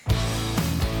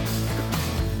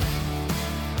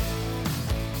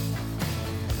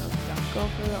go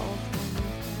for the ultimate.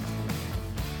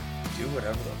 Do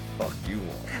whatever the fuck you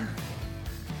want.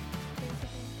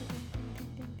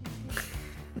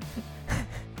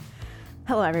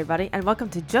 Hello, everybody, and welcome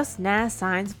to Just Nas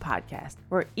Science Podcast,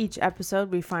 where each episode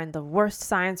we find the worst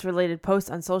science-related posts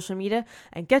on social media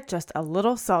and get just a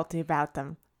little salty about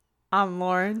them. I'm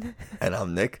Lauren. And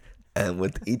I'm Nick. And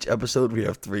with each episode, we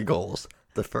have three goals.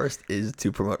 The first is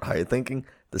to promote higher thinking.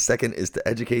 The second is to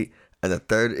educate. And the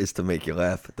third is to make you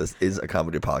laugh. This is a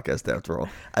comedy podcast, after all.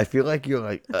 I feel like you're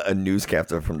like a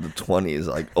newscaster from the 20s,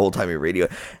 like old-timey radio.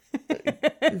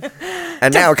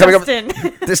 And now, coming up,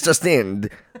 this just in.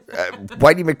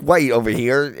 Whitey McWhite over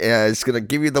here is going to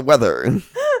give you the weather.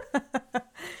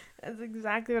 That's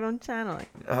exactly what I'm channeling.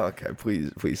 Okay,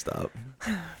 please stop.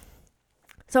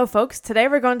 So, folks, today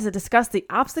we're going to discuss the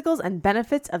obstacles and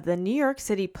benefits of the New York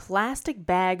City plastic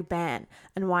bag ban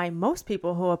and why most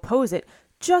people who oppose it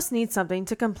just need something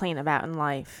to complain about in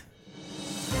life.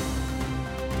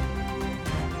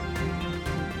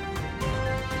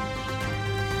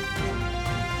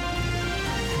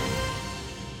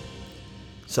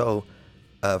 So,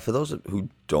 for those who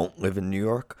don't live in New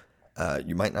York,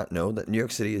 you might not know that New York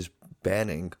City is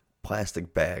banning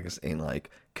plastic bags in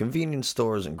like convenience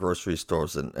stores and grocery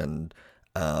stores and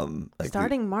like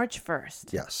starting March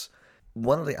 1st. Yes.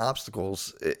 One of the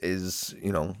obstacles is,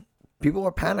 people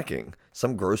are panicking.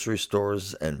 Some grocery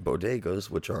stores and bodegas,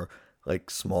 which are like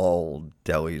small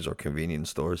delis or convenience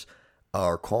stores,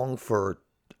 are calling for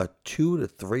a 2 to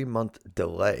 3 month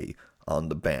delay on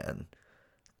the ban.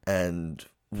 And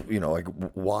like,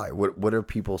 why? What are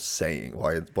people saying?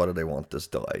 Why do they want this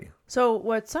delay? So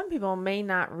what some people may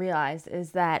not realize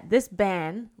is that this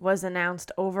ban was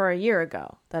announced over a year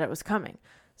ago that it was coming.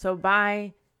 So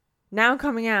by now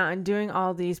coming out and doing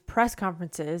all these press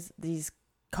conferences, these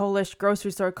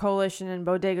grocery store coalition and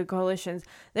bodega coalitions,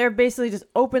 they're basically just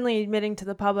openly admitting to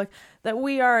the public that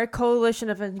we are a coalition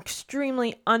of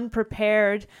extremely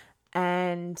unprepared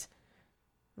and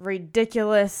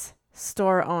ridiculous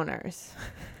store owners.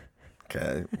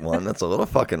 Okay, one, that's a little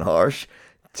fucking harsh.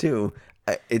 Two,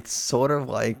 it's sort of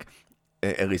like,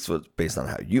 at least based on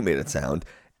how you made it sound,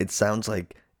 it sounds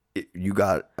like you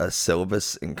got a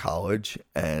syllabus in college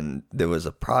and there was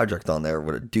a project on there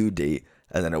with a due date,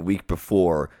 and then a week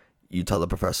before you tell the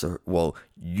professor, well,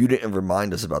 you didn't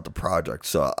remind us about the project,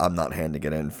 so I'm not handing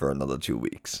it in for another 2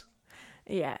 weeks.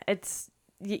 Yeah,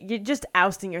 you're just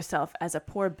ousting yourself as a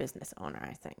poor business owner,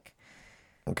 I think.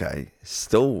 Okay,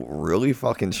 still really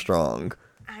fucking strong.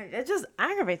 It just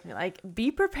aggravates me. Like,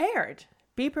 be prepared.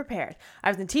 Be prepared. I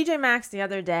was in TJ Maxx the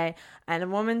other day, and a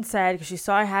woman said, because she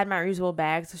saw I had my reusable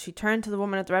bags, so she turned to the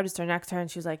woman at the register next to her,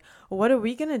 and she was like, well, what are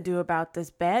we going to do about this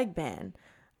bag ban?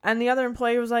 And the other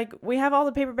employee was like, we have all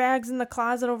the paper bags in the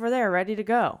closet over there ready to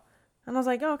go. And I was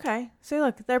like, okay. See,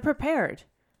 look, they're prepared.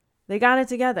 They got it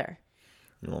together.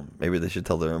 Well, maybe they should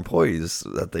tell their employees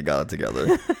that they got it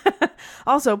together.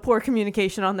 Also, poor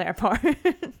communication on their part.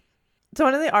 So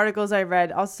one of the articles I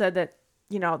read also said that,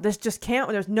 this just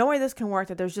there's no way this can work,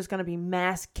 that there's just going to be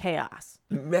mass chaos.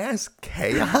 Mass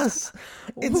chaos?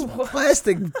 It's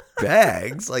plastic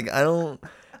bags. Like,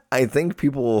 I think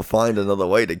people will find another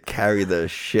way to carry their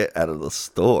shit out of the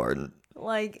store.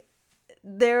 Like,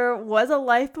 there was a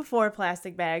life before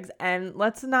plastic bags, and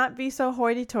let's not be so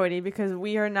hoity-toity because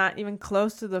we are not even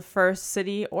close to the first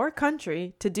city or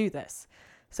country to do this.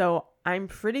 So I'm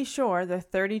pretty sure the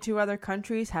 32 other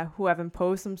countries who have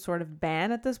imposed some sort of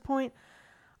ban at this point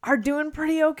are doing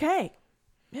pretty okay.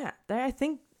 Yeah, I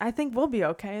think we'll be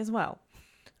okay as well.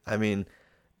 I mean,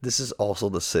 this is also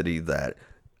the city that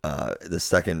the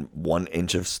second 1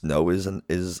 inch of snow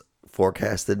is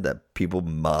forecasted that people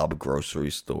mob grocery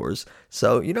stores.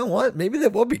 So you know what? Maybe there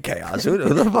will be chaos.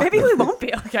 Maybe we won't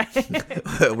be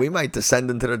okay. We might descend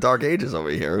into the dark ages over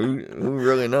here. Who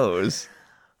really knows?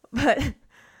 But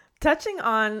touching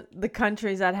on the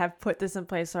countries that have put this in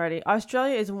place already,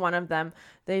 Australia is one of them.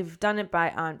 They've done it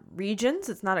by regions.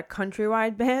 It's not a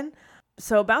countrywide ban.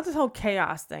 So about this whole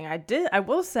chaos thing, I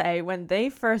will say, when they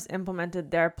first implemented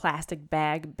their plastic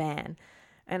bag ban,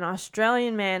 an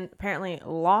Australian man apparently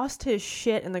lost his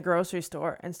shit in the grocery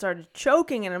store and started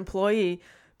choking an employee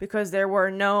because there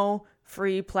were no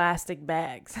free plastic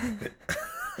bags.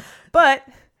 But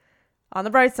on the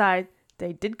bright side,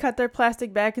 they did cut their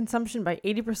plastic bag consumption by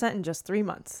 80% in just 3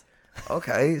 months.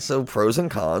 Okay, so pros and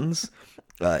cons.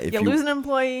 If you lose an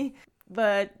employee,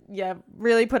 but yeah,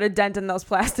 really put a dent in those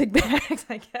plastic bags,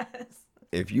 I guess.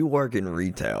 If you work in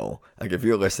retail, like if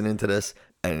you're listening to this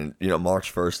and,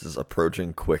 March 1st is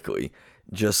approaching quickly,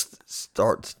 just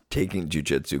start taking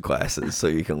jiu-jitsu classes so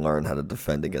you can learn how to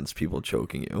defend against people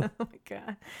choking you. Oh, my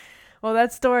God. Well,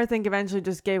 that store, I think, eventually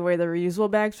just gave away the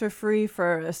reusable bags for free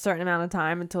for a certain amount of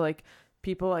time until, like,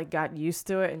 people, like, got used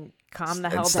to it and calmed the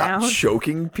hell down.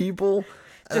 Choking people.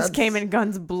 Just came in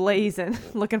guns blazing,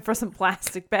 looking for some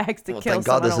plastic bags to kill Thank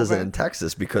God this someone isn't over. in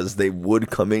Texas, because they would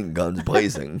come in guns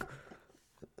blazing.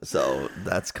 So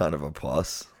that's kind of a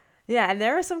plus. Yeah, and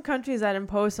there are some countries that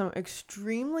impose some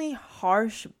extremely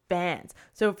harsh bans.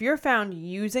 So if you're found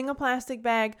using a plastic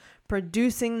bag,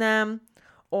 producing them,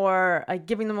 or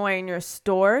giving them away in your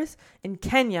stores in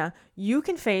Kenya, you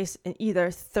can face an either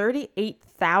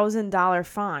 $38,000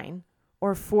 fine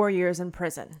or 4 years in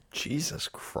prison. Jesus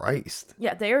Christ.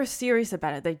 Yeah, they are serious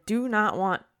about it. They do not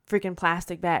want freaking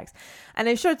plastic bags. And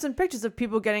they showed some pictures of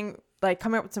people coming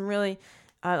up with some really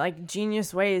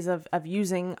genius ways of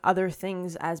using other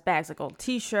things as bags, like old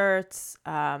t-shirts,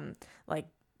 I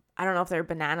don't know if they're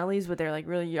banana leaves, but they're like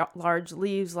really large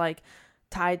leaves, like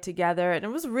tied together. And it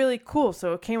was really cool.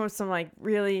 So it came with some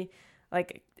really,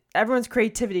 everyone's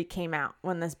creativity came out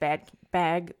when this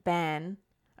bag ban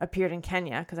appeared in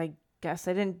Kenya, because I guess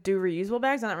they didn't do reusable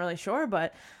bags. I'm not really sure,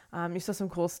 but you saw some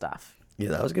cool stuff. Yeah,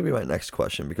 that was gonna be my next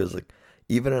question, because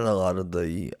even in a lot of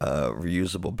the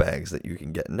reusable bags that you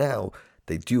can get now,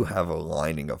 they do have a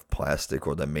lining of plastic,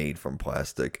 or they're made from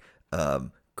plastic.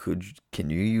 Can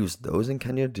you use those in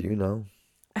Kenya? Do you know?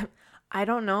 I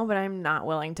don't know, but I'm not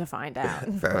willing to find out.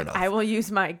 Fair enough. I will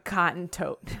use my cotton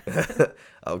tote.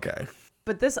 Okay.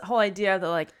 But this whole idea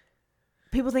that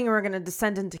people think we're going to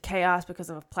descend into chaos because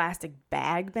of a plastic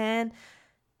bag ban,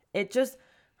 it just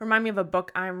reminded me of a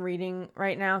book I'm reading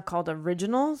right now called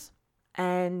Originals.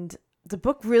 And the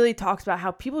book really talks about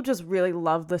how people just really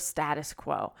love the status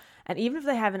quo. And even if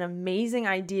they have an amazing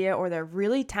idea, or they're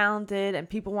really talented and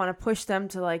people want to push them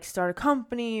to start a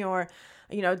company, or,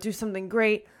 do something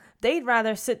great, they'd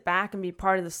rather sit back and be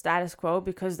part of the status quo,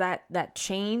 because that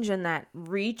change and that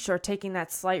reach, or taking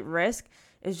that slight risk,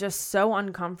 is just so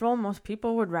uncomfortable. Most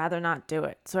people would rather not do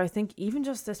it. So I think even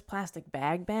just this plastic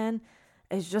bag ban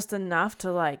is just enough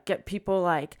to get people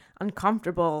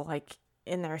uncomfortable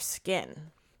in their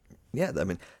skin. Yeah, I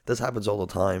mean, this happens all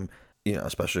the time,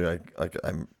 especially like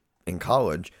I'm in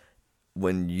college.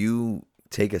 When you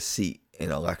take a seat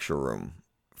in a lecture room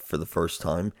for the first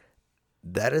time,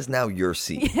 that is now your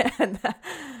seat. Yeah.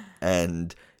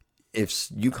 And if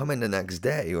you come in the next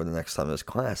day or the next time there's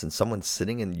class and someone's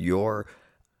sitting in your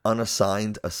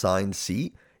assigned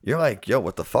seat, you're like, yo,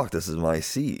 what the fuck? This is my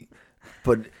seat.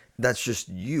 But that's just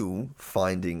you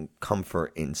finding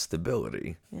comfort in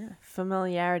stability. Yeah.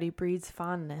 Familiarity breeds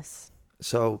fondness.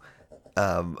 So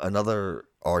another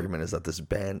argument is that this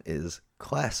ban is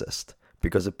classist,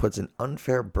 because it puts an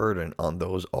unfair burden on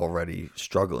those already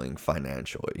struggling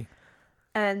financially.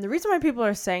 And the reason why people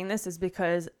are saying this is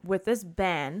because with this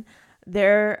ban,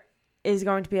 there is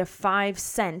going to be a 5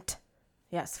 cent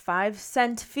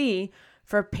fee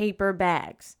for paper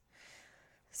bags.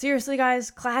 Seriously,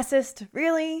 guys, classist?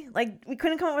 Really? We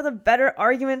couldn't come up with a better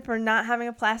argument for not having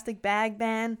a plastic bag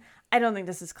ban? I don't think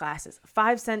this is classist.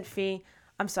 5 cent fee.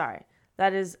 I'm sorry.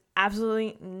 That is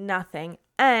absolutely nothing.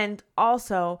 And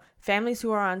also, families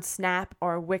who are on SNAP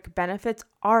or WIC benefits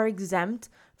are exempt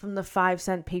from the 5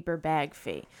 cent paper bag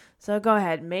fee. So go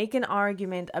ahead, make an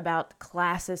argument about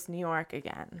classist New York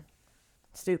again.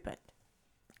 Stupid.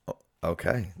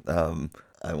 Okay.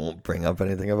 I won't bring up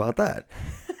anything about that.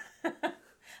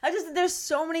 There's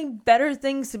so many better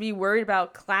things to be worried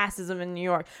about classism in New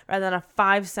York rather than a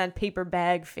 5 cent paper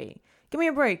bag fee. Give me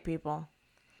a break, people.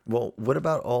 Well, what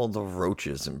about all the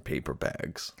roaches in paper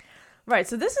bags? Right,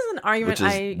 so this is an argument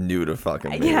Which is new to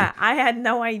fucking me. Yeah, I had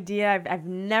no idea. I've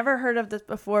never heard of this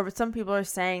before, but some people are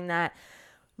saying that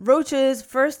roaches,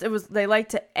 first they like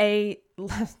to oh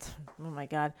my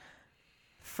God.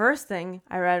 First thing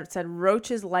I read said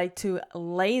roaches like to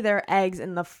lay their eggs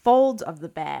in the folds of the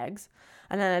bags.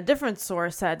 And then a different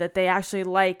source said that they actually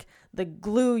like the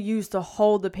glue used to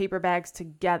hold the paper bags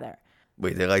together.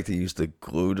 Wait, they like to use the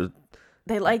glue to...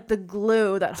 They like the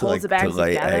glue that holds the bags to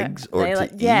lay together. Eggs or they to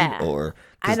eat? Yeah. Or,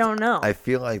 I don't know. I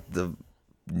feel like the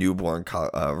newborn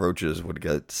roaches would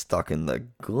get stuck in the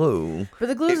glue. But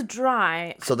the glue's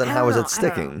dry. So then how is it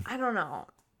sticking? I don't know.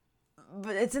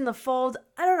 But it's in the fold.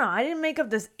 I don't know. I didn't make up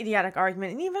this idiotic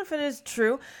argument. And even if it is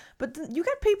true, but you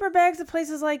get paper bags at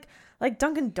places like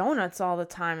Dunkin' Donuts all the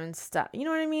time and stuff. You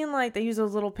know what I mean? They use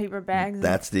those little paper bags.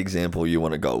 That's the example you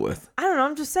want to go with. I don't know.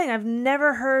 I'm just saying. I've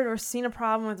never heard or seen a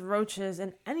problem with roaches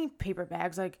in any paper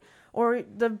bags. Or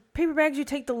the paper bags you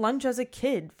take to lunch as a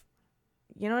kid.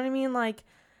 You know what I mean?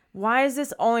 Why is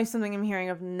this only something I'm hearing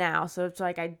of now? So it's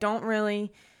I don't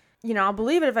really... I'll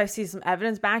believe it if I see some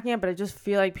evidence backing it, but I just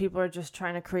feel like people are just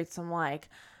trying to create some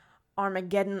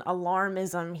Armageddon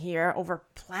alarmism here over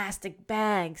plastic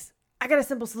bags. I got a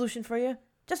simple solution for you.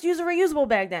 Just use a reusable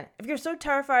bag then. If you're so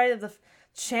terrified of the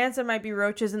chance there might be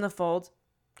roaches in the folds,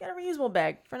 get a reusable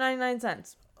bag for 99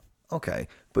 cents. Okay,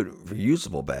 but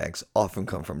reusable bags often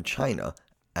come from China,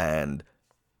 and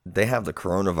they have the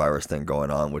coronavirus thing going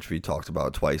on, which we talked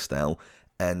about twice now,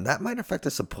 and that might affect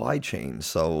the supply chain.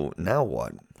 So now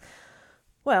what?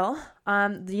 Well,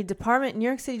 the New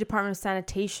York City Department of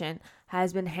Sanitation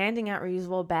has been handing out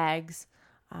reusable bags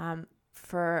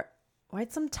for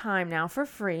quite some time now for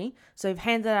free. So they've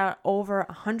handed out over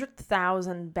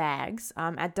 100,000 bags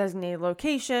at designated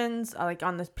locations, like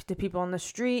to people on the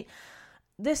street.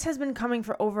 This has been coming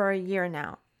for over a year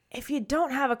now. If you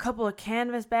don't have a couple of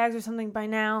canvas bags or something by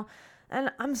now,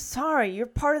 and I'm sorry, you're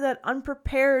part of that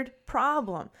unprepared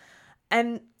problem.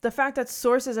 And the fact that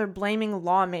sources are blaming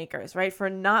lawmakers, right, for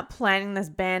not planning this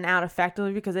ban out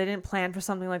effectively because they didn't plan for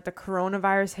something like the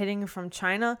coronavirus hitting from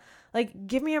China. Like,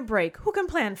 give me a break. Who can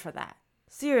plan for that?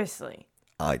 Seriously.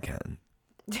 I can.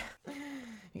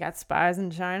 You got spies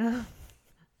in China?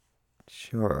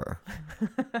 Sure.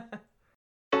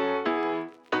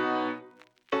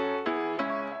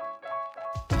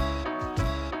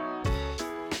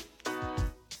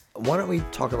 Why don't we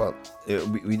talk about,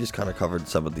 we just kind of covered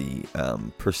some of the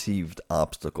perceived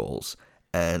obstacles,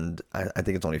 and I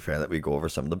think it's only fair that we go over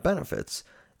some of the benefits.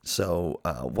 So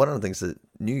one of the things that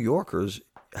New Yorkers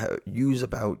use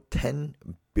about 10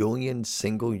 billion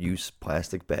single-use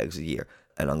plastic bags a year.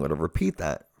 And I'm going to repeat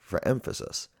that for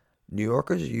emphasis. New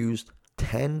Yorkers used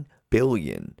 10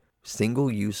 billion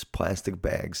single-use plastic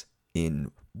bags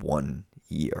in 1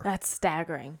 year. That's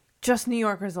staggering. Just New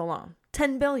Yorkers alone.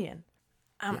 10 billion.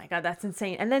 Oh my God, that's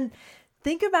insane. And then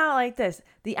think about it like this.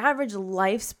 The average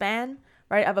lifespan,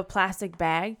 right, of a plastic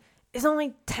bag is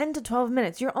only 10 to 12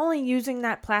 minutes. You're only using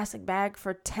that plastic bag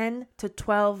for 10 to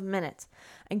 12 minutes.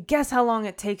 And guess how long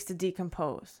it takes to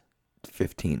decompose?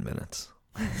 15 minutes.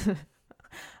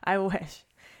 I wish.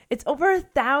 It's over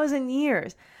 1,000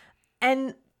 years.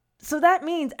 And so that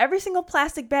means every single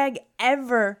plastic bag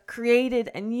ever created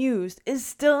and used is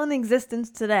still in existence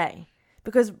today.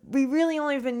 Because we really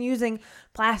only have been using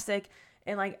plastic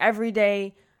in like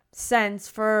everyday sense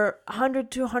for 100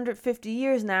 to 150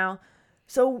 years now.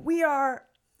 So we are...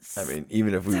 I mean,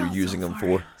 even if we were using them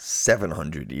for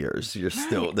 700 years, there's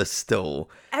still...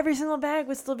 Every single bag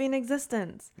would still be in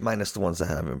existence. Minus the ones that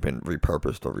haven't been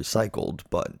repurposed or recycled,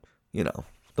 but, you know,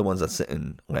 the ones that sit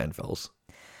in landfills.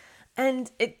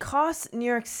 And it costs New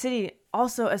York City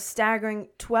also a staggering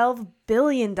 $12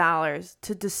 billion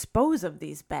to dispose of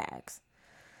these bags.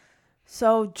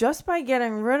 So just by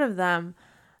getting rid of them,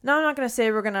 now I'm not going to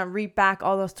say we're going to reap back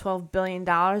all those $12 billion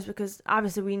because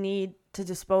obviously we need to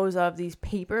dispose of these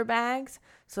paper bags.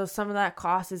 So some of that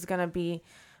cost is going to be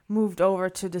moved over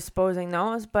to disposing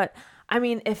those. But I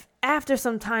mean, if after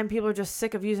some time people are just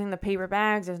sick of using the paper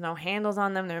bags, there's no handles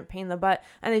on them, they're a pain in the butt,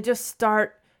 and they just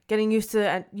start getting used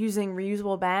to using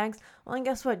reusable bags, well, and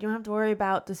guess what? You don't have to worry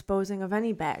about disposing of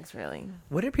any bags, really.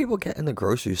 What did people get in the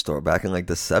grocery store back in like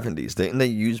the 70s? Didn't they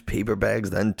use paper bags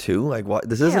then too? Like, what?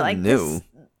 This isn't new.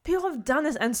 People have done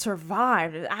this and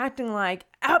survived, acting like,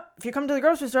 if you come to the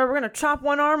grocery store, we're going to chop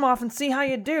one arm off and see how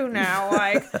you do now.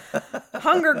 Like,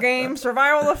 Hunger Games,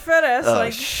 survival of the fittest. Oh,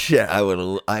 shit. I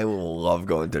will love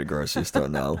going to the grocery store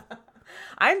now.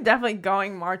 I'm definitely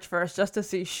going March 1st just to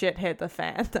see shit hit the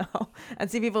fan, though. And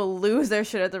see people lose their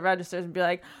shit at the registers and be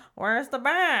like, where's the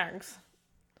bags?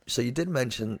 So you did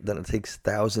mention that it takes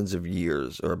thousands of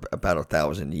years, or about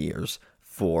 1,000 years,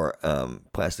 for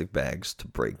plastic bags to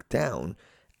break down.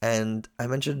 And I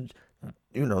mentioned,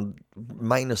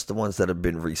 minus the ones that have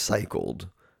been recycled.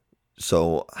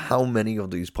 So how many of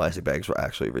these plastic bags were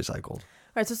actually recycled?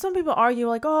 Right, so some people argue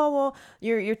like, oh, well,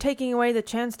 you're taking away the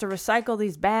chance to recycle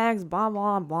these bags, blah,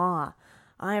 blah, blah.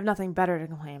 I have nothing better to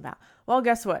complain about. Well,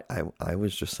 guess what? I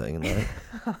was just saying that.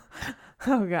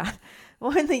 Oh, God.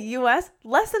 Well, in the U.S.,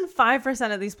 less than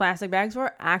 5% of these plastic bags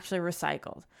were actually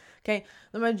recycled. Okay,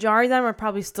 the majority of them are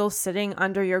probably still sitting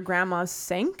under your grandma's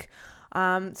sink.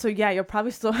 So, yeah, you'll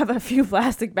probably still have a few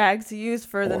plastic bags to use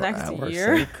for the next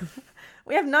year.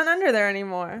 We have none under there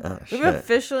anymore. Oh, we've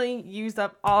officially used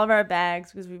up all of our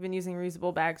bags because we've been using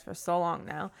reusable bags for so long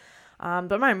now.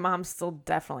 But my mom still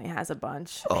definitely has a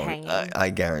bunch hanging. I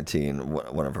guarantee in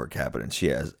one of her cabinets she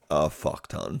has a fuck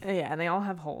ton. Yeah, and they all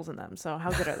have holes in them. So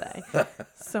how good are they?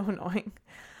 So annoying.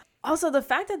 Also, the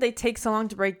fact that they take so long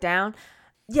to break down.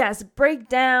 Yes, break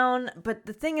down, but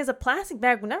the thing is a plastic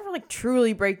bag will never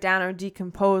truly break down or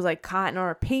decompose like cotton or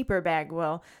a paper bag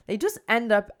will. They just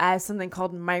end up as something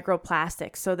called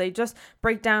microplastics. So they just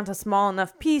break down to small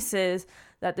enough pieces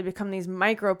that they become these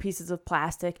micro pieces of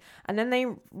plastic. And then they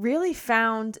really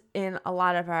found in a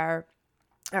lot of our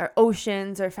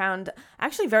oceans, are found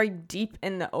actually very deep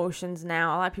in the oceans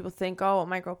now. A lot of people think, oh,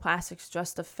 microplastics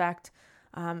just affect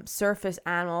surface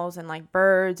animals and like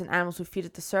birds and animals who feed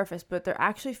at the surface, but they're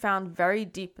actually found very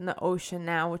deep in the ocean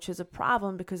now, which is a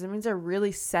problem because it means they're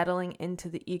really settling into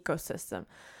the ecosystem.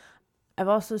 I've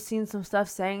also seen some stuff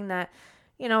saying that,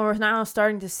 we're now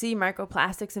starting to see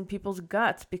microplastics in people's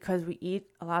guts because we eat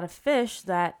a lot of fish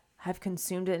that have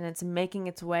consumed it and it's making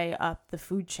its way up the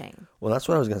food chain. Well, that's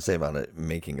what I was going to say about it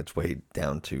making its way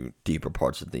down to deeper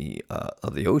parts of the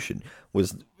ocean.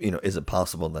 Was, is it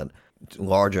possible that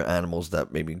larger animals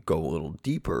that maybe go a little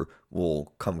deeper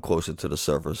will come closer to the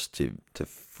surface to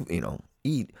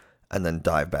eat, and then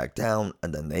dive back down,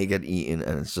 and then they get eaten,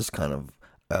 and it's just kind of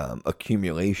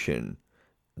accumulation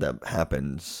that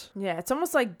happens. Yeah, it's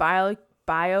almost like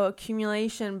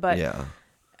bioaccumulation, but yeah.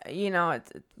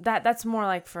 That's more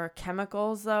like for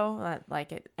chemicals though, that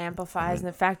like it amplifies an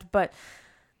effect. But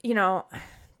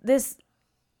it's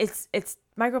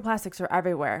microplastics are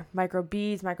everywhere,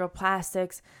 microbeads,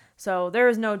 microplastics. So there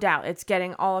is no doubt it's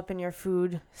getting all up in your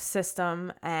food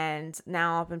system and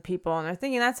now up in people. And they're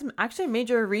thinking that's actually a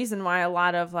major reason why a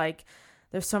lot of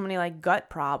there's so many gut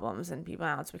problems in people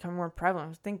now. It's becoming more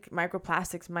prevalent. I think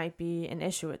microplastics might be an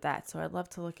issue with that. So I'd love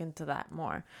to look into that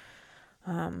more.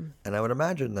 And I would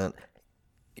imagine that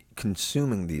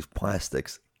consuming these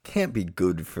plastics can't be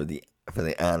good for the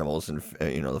animals and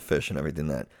the fish and everything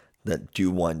that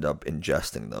do wind up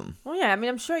ingesting them. Well, yeah, I mean,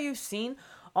 I'm sure you've seen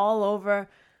all over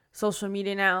social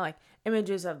media now,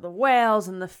 images of the whales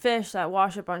and the fish that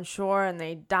wash up on shore and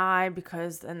they die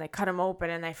and they cut them open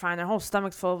and they find their whole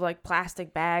stomachs full of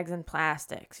plastic bags and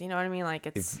plastics. You know what I mean?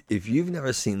 It's if you've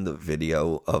never seen the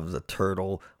video of the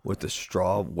turtle with the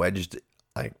straw wedged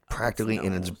practically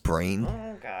in its brain.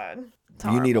 Oh God.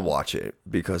 You need to watch it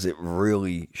because it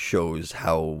really shows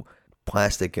how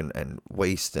plastic and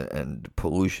waste and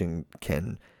pollution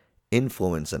can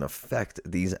influence and affect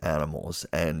these animals.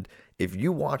 And if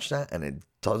you watch that and it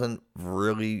doesn't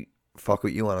really fuck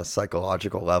with you on a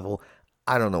psychological level,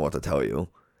 I don't know what to tell you.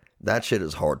 That shit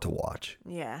is hard to watch.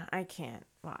 Yeah, I can't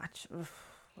watch.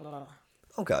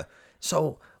 Okay,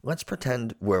 so let's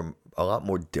pretend we're a lot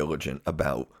more diligent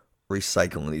about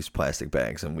recycling these plastic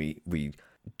bags, and we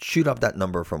shoot up that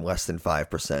number from less than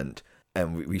 5%,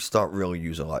 and we start really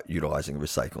utilizing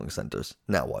recycling centers.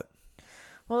 Now what?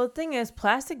 Well, the thing is,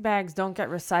 plastic bags don't get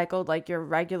recycled like your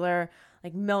regular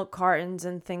milk cartons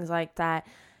and things like that.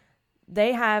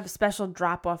 They have special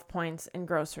drop-off points in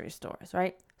grocery stores,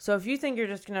 right? So if you think you're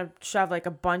just going to shove a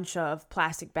bunch of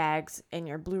plastic bags in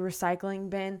your blue recycling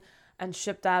bin and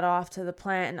ship that off to the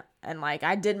plant and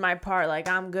I did my part,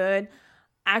 I'm good,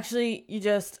 actually, you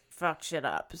just fuck shit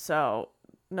up. So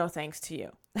no thanks to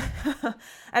you.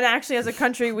 And actually, as a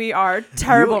country, we are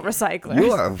terrible recyclers.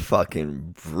 You are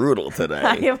fucking brutal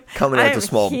today. Coming after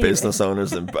small business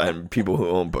owners and people who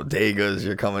own bodegas.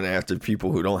 You're coming after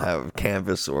people who don't have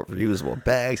canvas or reusable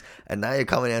bags. And now you're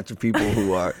coming after people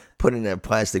who are putting their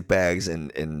plastic bags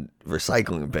in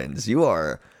recycling bins.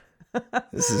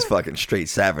 This is fucking straight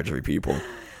savagery, people.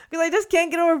 Because I just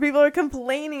can't get over people are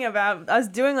complaining about us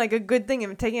doing a good thing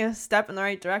and taking a step in the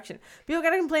right direction. People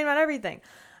gotta complain about everything.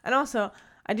 And also,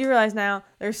 I do realize now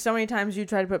there's so many times you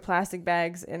try to put plastic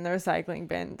bags in the recycling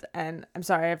bin, and I'm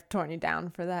sorry I've torn you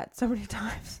down for that so many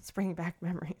times. It's bringing back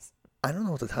memories. I don't know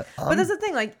what to tell you. But that's the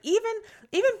thing,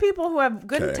 even people who have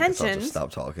good intentions. I'll just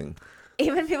stop talking.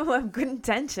 Even people who have good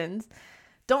intentions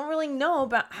don't really know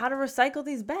about how to recycle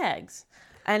these bags.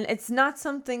 And it's not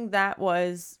something that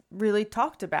was really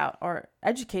talked about or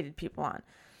educated people on.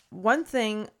 One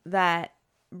thing that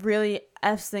really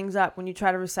F's things up when you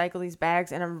try to recycle these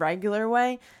bags in a regular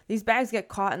way, these bags get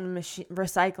caught in the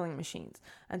recycling machines.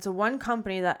 And so one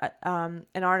company that an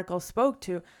article spoke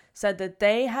to said that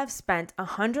they have spent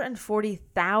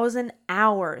 140,000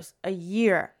 hours a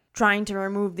year trying to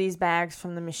remove these bags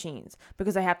from the machines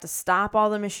because they have to stop all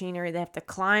the machinery, they have to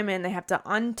climb in, they have to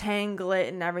untangle it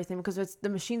and everything because the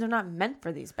machines are not meant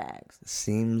for these bags.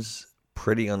 Seems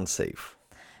pretty unsafe.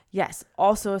 Yes,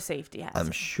 also a safety hazard.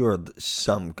 I'm sure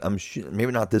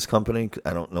maybe not this company.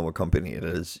 I don't know what company it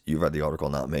is. You read the article,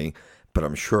 not me. But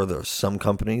I'm sure there's some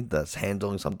company that's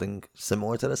handling something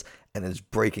similar to this and is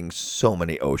breaking so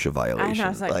many OSHA violations. I know,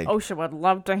 it's like OSHA would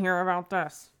love to hear about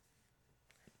this.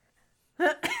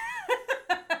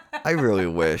 I really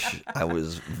wish I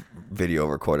was video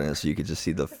recording this so you could just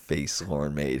see the face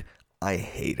Lauren made. I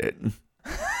hate it.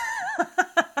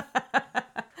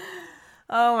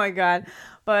 Oh my God.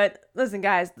 But listen,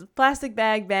 guys, the plastic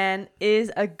bag ban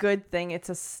is a good thing. It's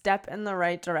a step in the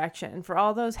right direction. And for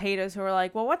all those haters who are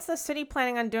like, well, what's the city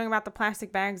planning on doing about the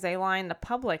plastic bags they line the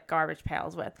public garbage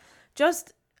pails with?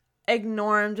 Just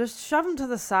ignore them. Just shove them to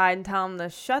the side and tell them to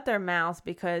shut their mouths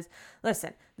because,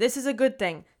 listen, this is a good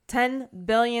thing. 10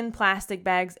 billion plastic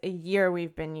bags a year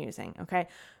we've been using, okay?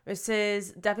 This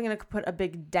is definitely going to put a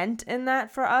big dent in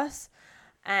that for us.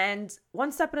 And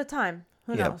one step at a time.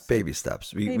 Who knows? Baby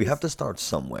steps. We have to start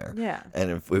somewhere. Yeah.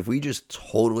 And if we just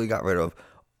totally got rid of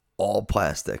all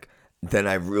plastic, then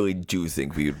I really do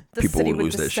think people would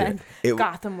lose their shit.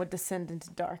 Gotham would descend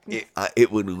into darkness.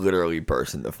 It would literally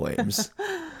burst into flames.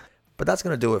 But that's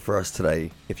going to do it for us today.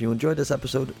 If you enjoyed this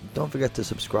episode, don't forget to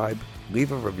subscribe,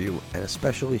 leave a review, and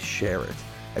especially share it.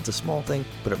 It's a small thing,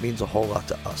 but it means a whole lot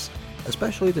to us,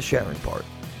 especially the sharing part.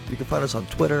 You can find us on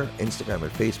Twitter, Instagram,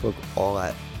 and Facebook, all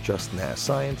at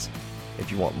JustNASScience. If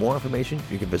you want more information,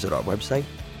 you can visit our website,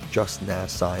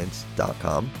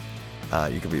 justnasscience.com.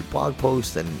 You can read blog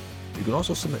posts, and you can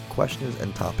also submit questions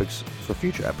and topics for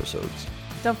future episodes.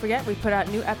 Don't forget, we put out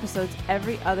new episodes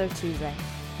every other Tuesday.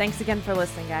 Thanks again for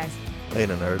listening, guys.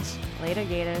 Later, nerds. Later,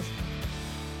 gators.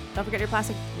 Don't forget your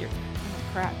plastic...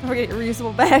 crap. Don't forget your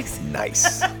reusable bags.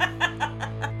 Nice. Son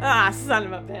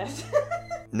of a bitch.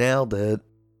 Nailed it.